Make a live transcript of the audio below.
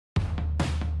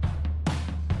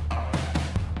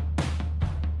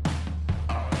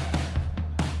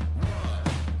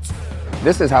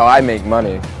This is how I make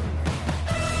money.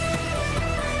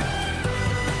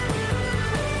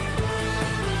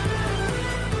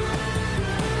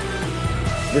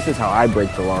 This is how I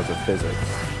break the laws of physics.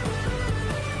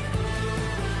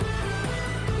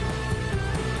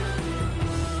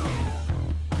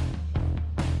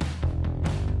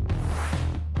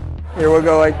 Here, we'll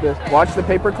go like this. Watch the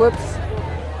paper clips.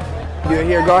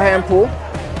 Here, go ahead and pull.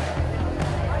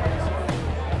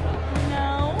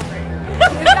 No.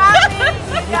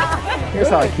 Here's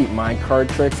how I keep my card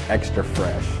tricks extra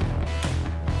fresh.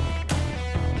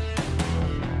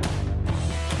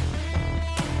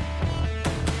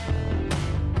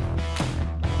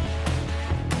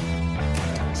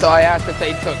 So I asked if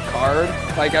they took card,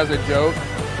 like as a joke.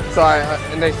 So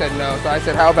and they said no. So I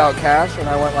said, how about cash? And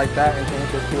I went like that and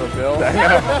changed it to a bill.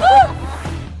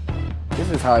 This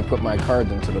is how I put my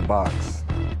cards into the box.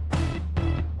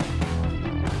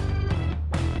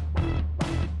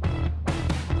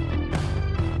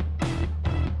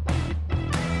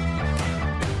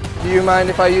 Do you mind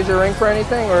if I use your ring for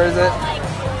anything, or is it?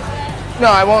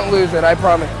 No, I won't lose it, I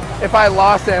promise. If I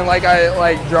lost it and I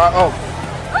draw, oh.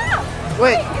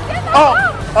 Wait, oh.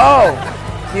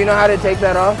 Do you know how to take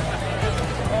that off?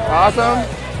 Awesome,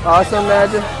 awesome,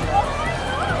 Magic.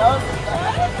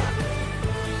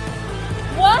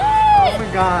 What? Oh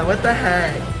my god, what the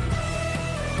heck?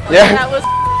 Yeah. That was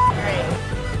great.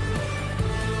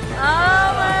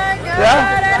 Oh my god, Yeah.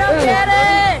 I don't get it.